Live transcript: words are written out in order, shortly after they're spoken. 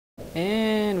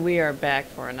And we are back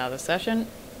for another session.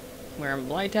 We're in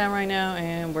Blighttown right now,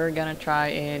 and we're gonna try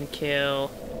and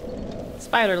kill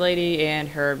Spider Lady and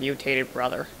her mutated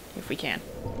brother, if we can.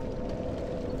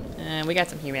 And we got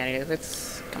some humanity.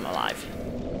 Let's come alive.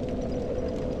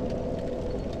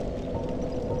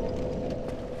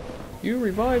 You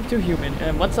revived to human.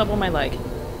 And what's up with my leg?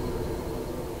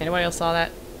 Anybody else saw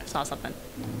that? I saw something.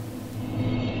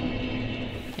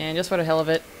 And just for the hell of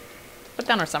it, put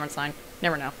down our summon sign.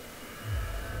 Never know.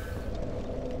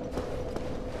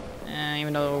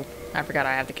 Even though I forgot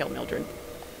I have to kill Mildred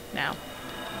now.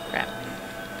 Crap.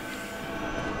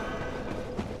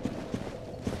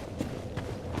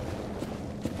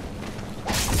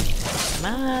 Come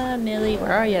on, Millie.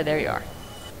 Where are you? There you are.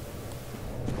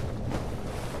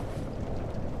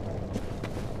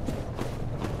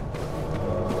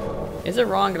 Is it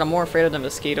wrong that I'm more afraid of the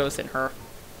mosquitoes than her?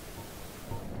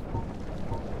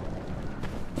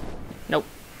 Nope.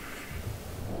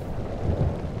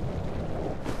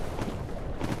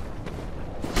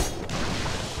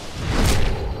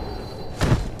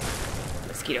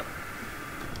 Mosquito.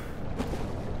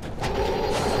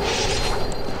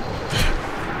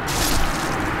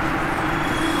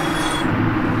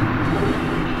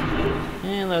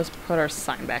 And let's put our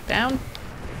sign back down.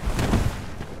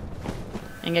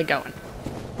 And get going.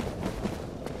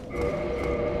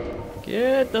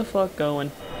 Get the fuck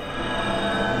going.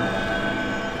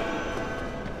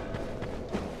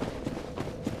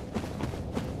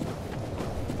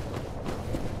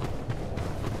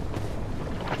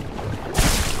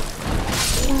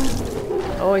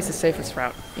 Always the safest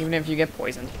route, even if you get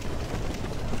poisoned.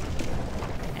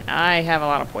 And I have a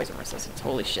lot of poison resistance.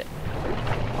 Holy shit.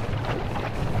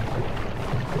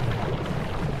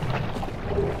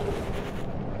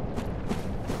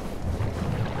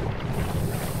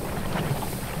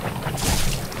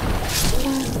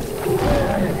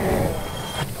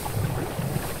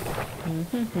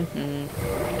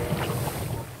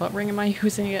 What ring am I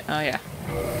using it? Oh yeah.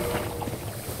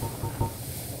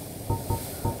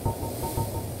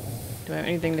 Do I have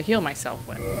anything to heal myself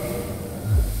with?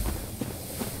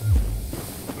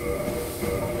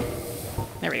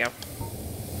 There we go.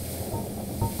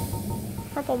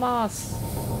 Purple moss.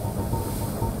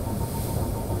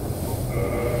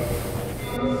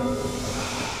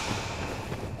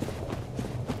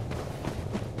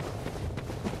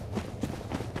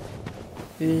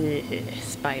 Ugh,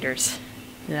 spiders.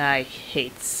 I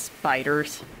hate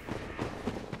spiders.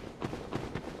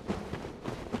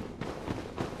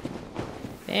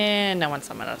 And no one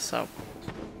summoned us, so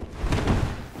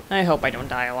I hope I don't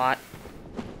die a lot.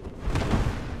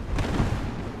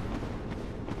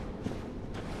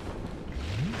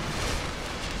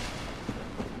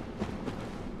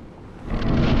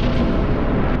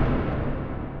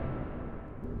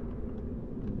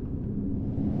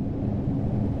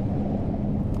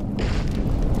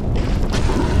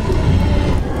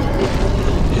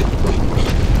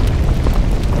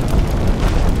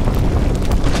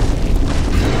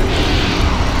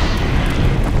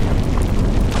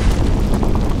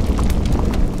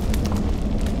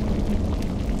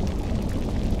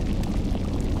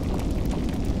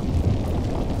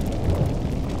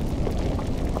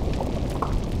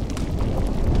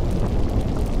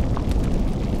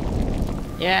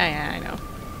 Yeah, I know.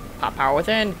 Pop power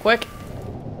within, quick!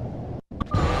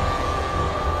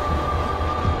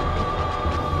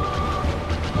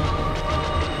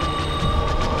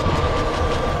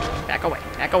 Back away,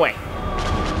 back away.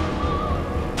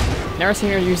 Never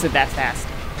seen her use it that fast.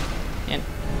 And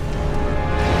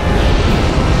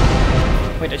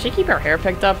wait, does she keep her hair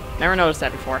picked up? Never noticed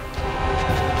that before.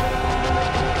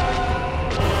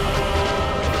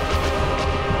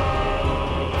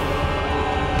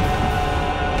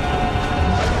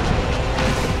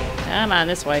 Come on,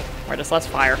 this way, where there's less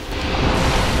fire.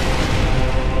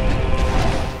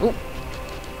 Ooh.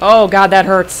 Oh god, that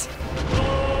hurts.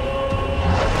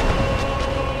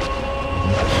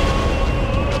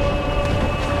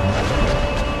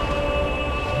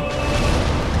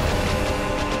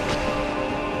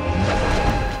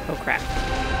 Oh crap.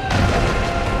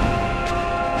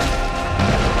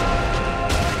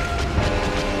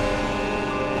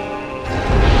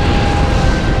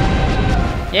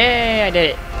 Yay, I did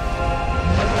it.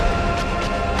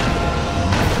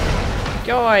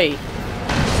 Joy!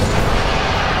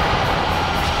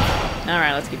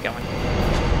 Alright, let's keep going.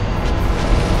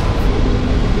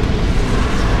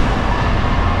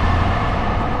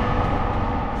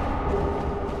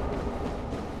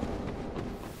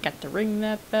 Got to ring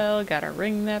that bell, gotta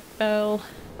ring that bell.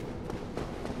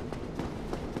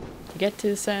 To get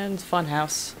to Sans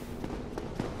Funhouse.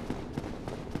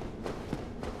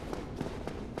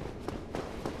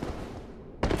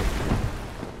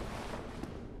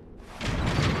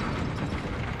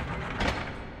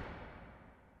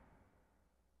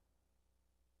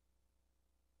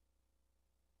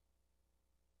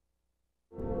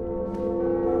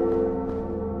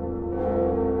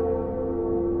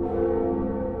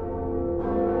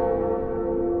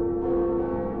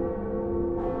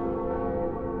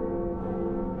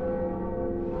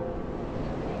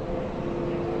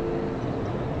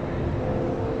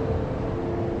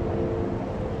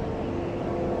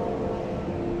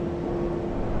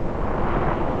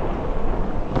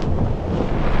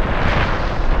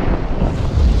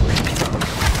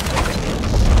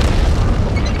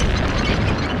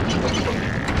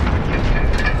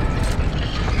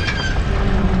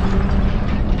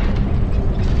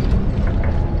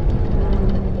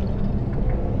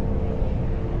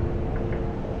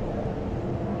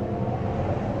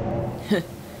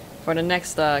 for the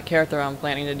next character I'm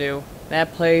planning to do,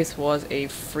 that place was a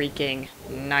freaking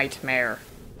nightmare.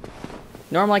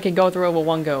 Normally I can go through it with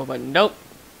one go, but nope.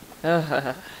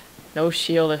 No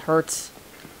shield, it hurts.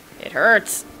 It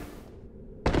hurts!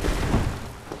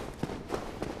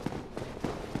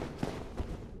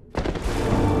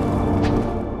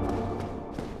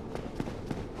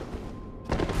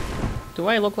 Do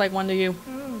I look like one to you?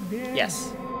 Oh dear.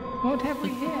 Yes. What have we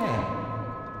here?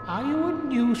 Are you a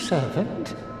new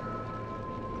servant?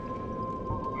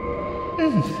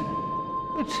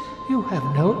 But you have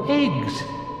no eggs.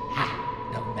 Ah,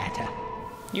 no matter.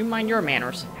 You mind your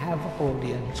manners. Have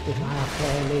audience with our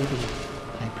fair lady.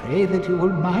 I pray that you will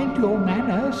mind your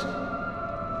manners.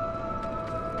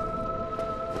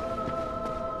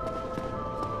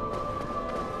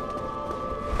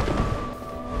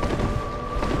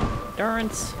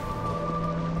 Endurance.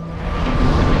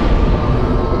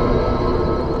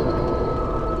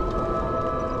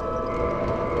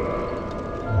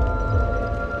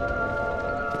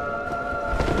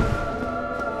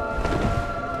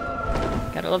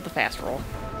 Gotta love the fast roll.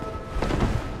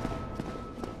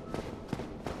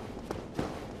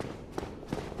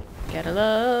 Gotta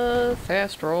love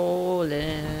fast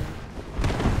rolling.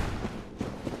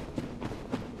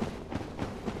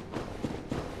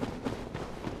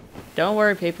 Don't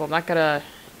worry, people. I'm not gonna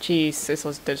cheese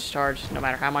ceaseless discharge no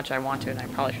matter how much I want to, and I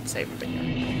probably should save the video.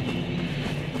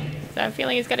 I have a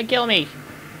feeling he's gonna kill me.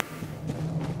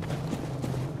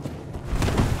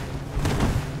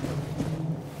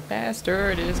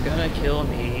 Bastard is gonna kill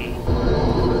me.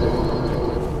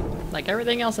 Like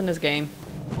everything else in this game.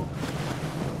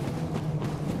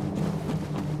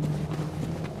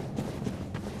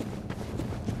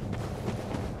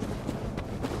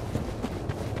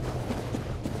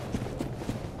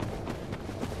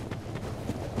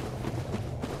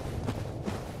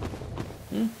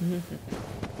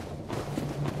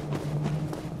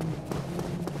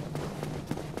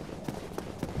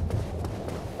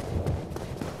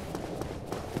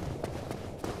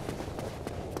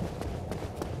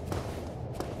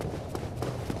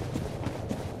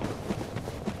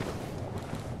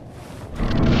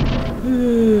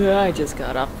 I just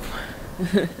got up.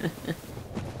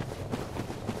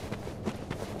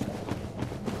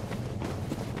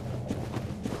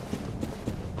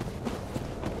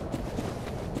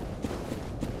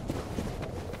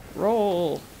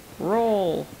 Roll!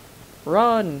 Roll!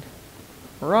 Run!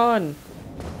 Run!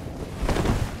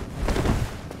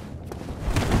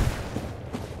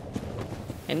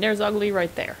 And there's Ugly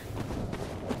right there.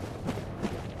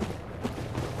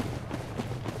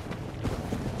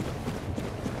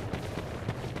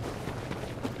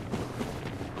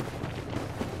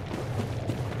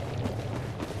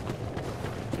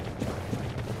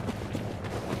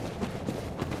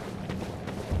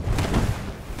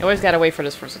 You always gotta wait for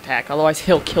this first attack, otherwise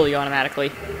he'll kill you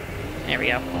automatically. There we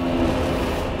go.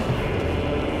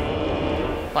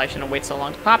 Probably shouldn't wait so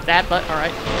long to pop that, but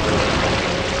alright.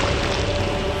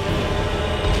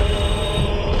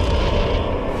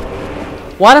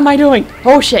 What am I doing?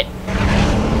 Oh shit!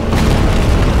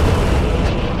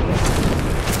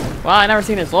 Well, I've never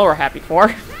seen his lower hat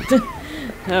before.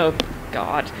 Oh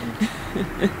god.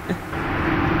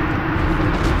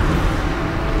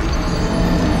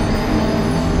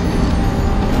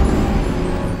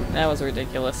 That was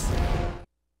ridiculous.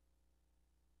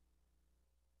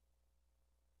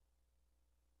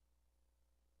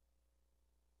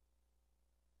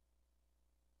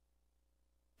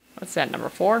 What's that, number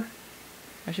 4?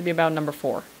 I should be about number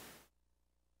 4.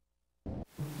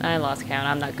 I lost count.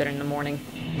 I'm not good in the morning.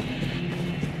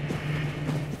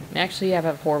 Actually, I have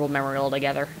a horrible memory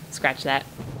altogether. Scratch that.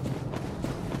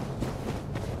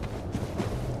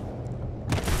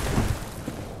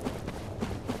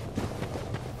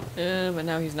 But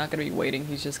now he's not gonna be waiting.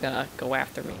 He's just gonna go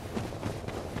after me.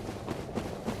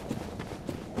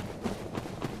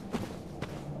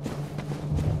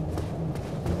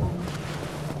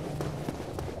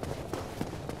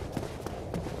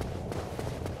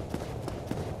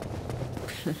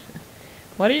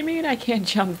 What do you mean I can't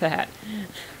jump that?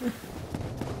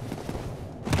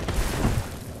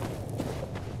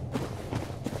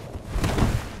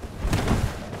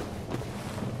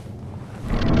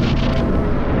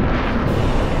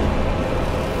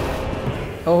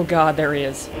 Oh god, there he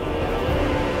is.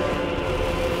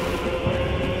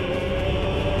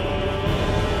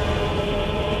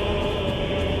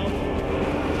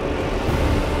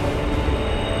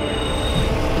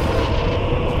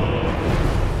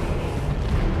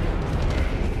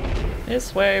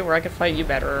 This way, where I can fight you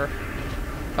better.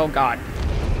 Oh god.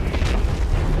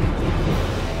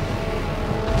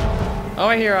 Oh,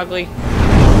 I hear Ugly.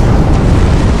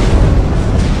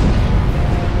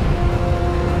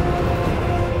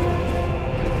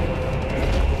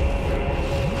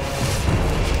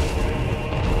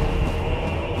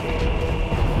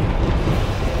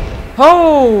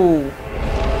 Ho!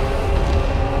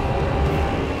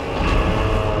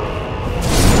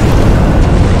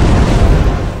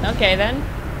 Okay then.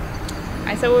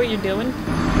 I saw what you're doing.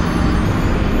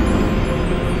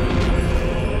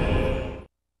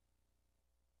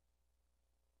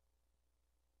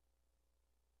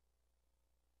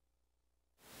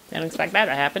 Didn't expect that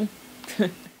to happen.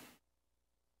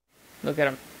 Look at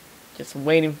him. Just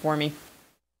waiting for me.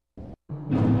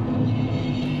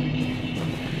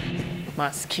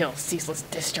 Must kill ceaseless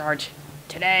discharge.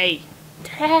 Today!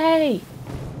 Today!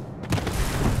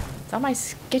 It's on my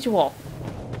schedule.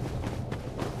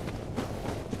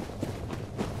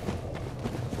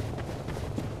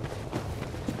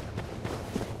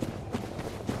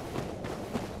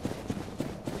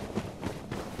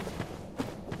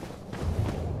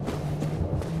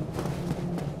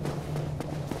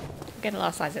 Look at the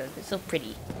lost eyes. It's so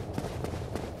pretty.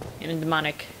 In a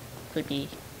demonic, creepy,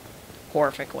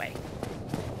 horrific way.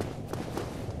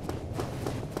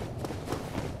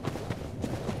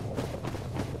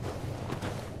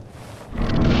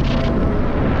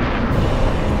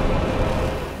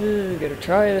 Gotta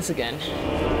try this again.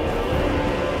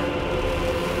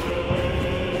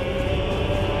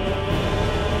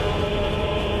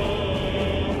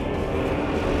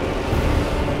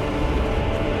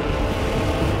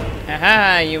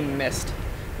 Haha, you missed.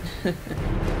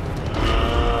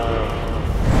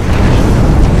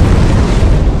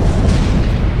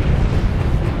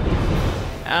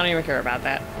 I don't even care about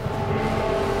that.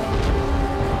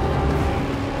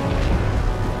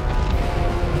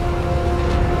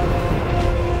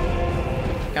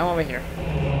 Come over here.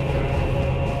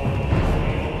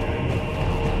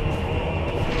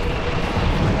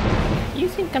 You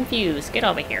seem confused. Get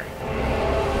over here.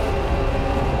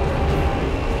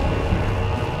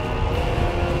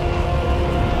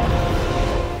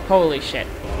 Holy shit.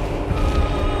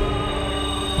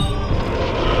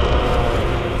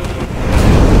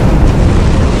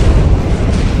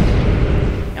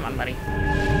 Come on, buddy.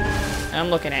 I'm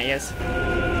looking at yous.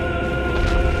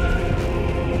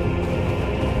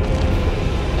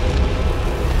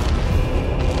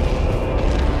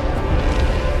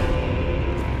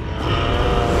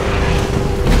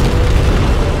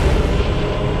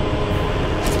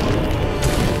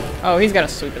 Oh, he's gotta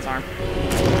sweep his arm.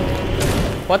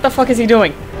 What the fuck is he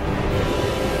doing?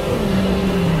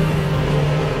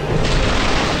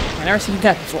 I've never seen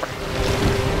that before.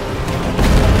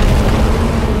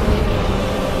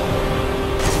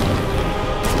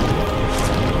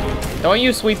 Don't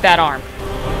you sweep that arm.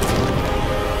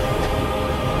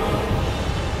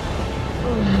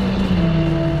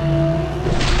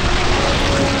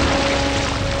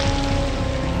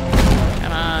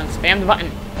 Come on, spam the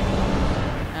button.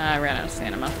 I ran out of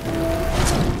stamina.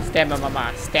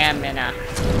 Stamina.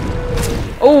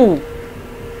 Oh!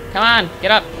 Come on,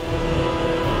 get up.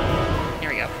 Here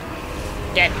we go.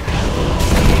 Get.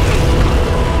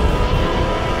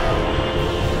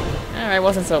 Alright,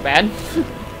 wasn't so bad.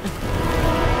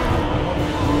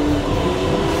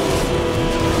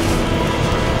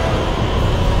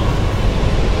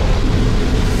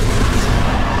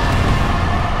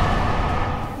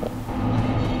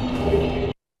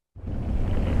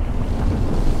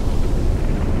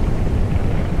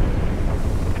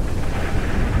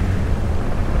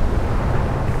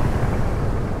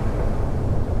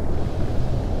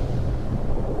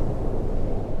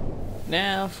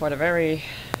 Now, for the very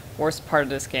worst part of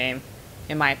this game,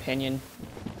 in my opinion.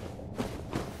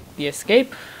 The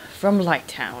escape from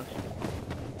Lighttown.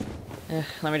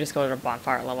 Let me just go to the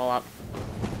bonfire, level up.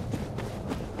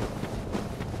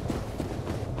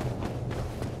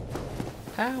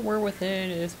 Power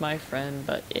within is my friend,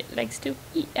 but it likes to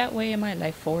eat away in my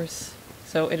life force,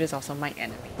 so it is also my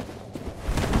enemy.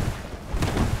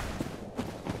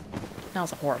 That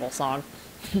was a horrible song.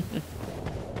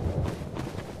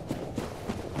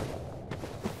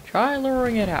 Try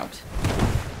luring it out.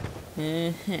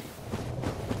 Now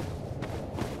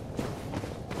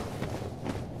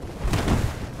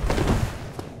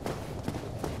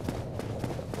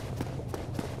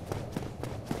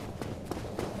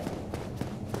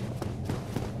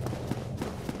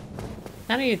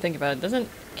that you think about it, doesn't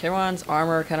Kiron's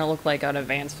armor kind of look like an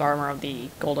advanced armor of the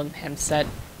Golden Hem set,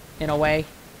 in a way?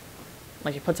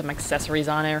 Like you put some accessories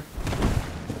on there?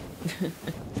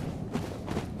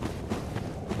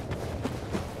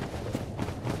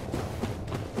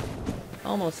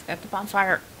 Almost at the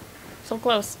bonfire. So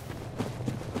close.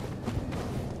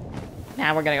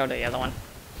 Now we're gonna go to the other one.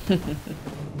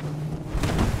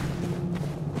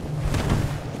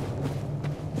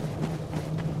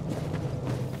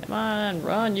 Come on,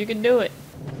 run, you can do it.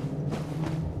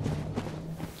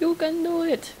 You can do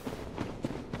it!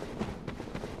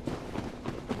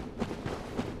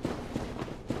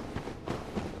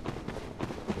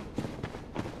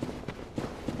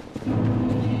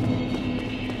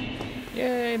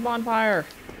 Yay, bonfire!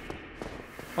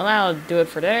 Well, that'll do it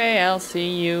for today. I'll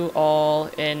see you all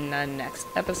in the next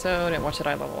episode. And what should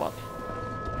I level up?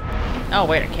 Oh,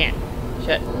 wait, I can't.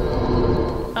 Shit.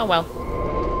 Oh, well.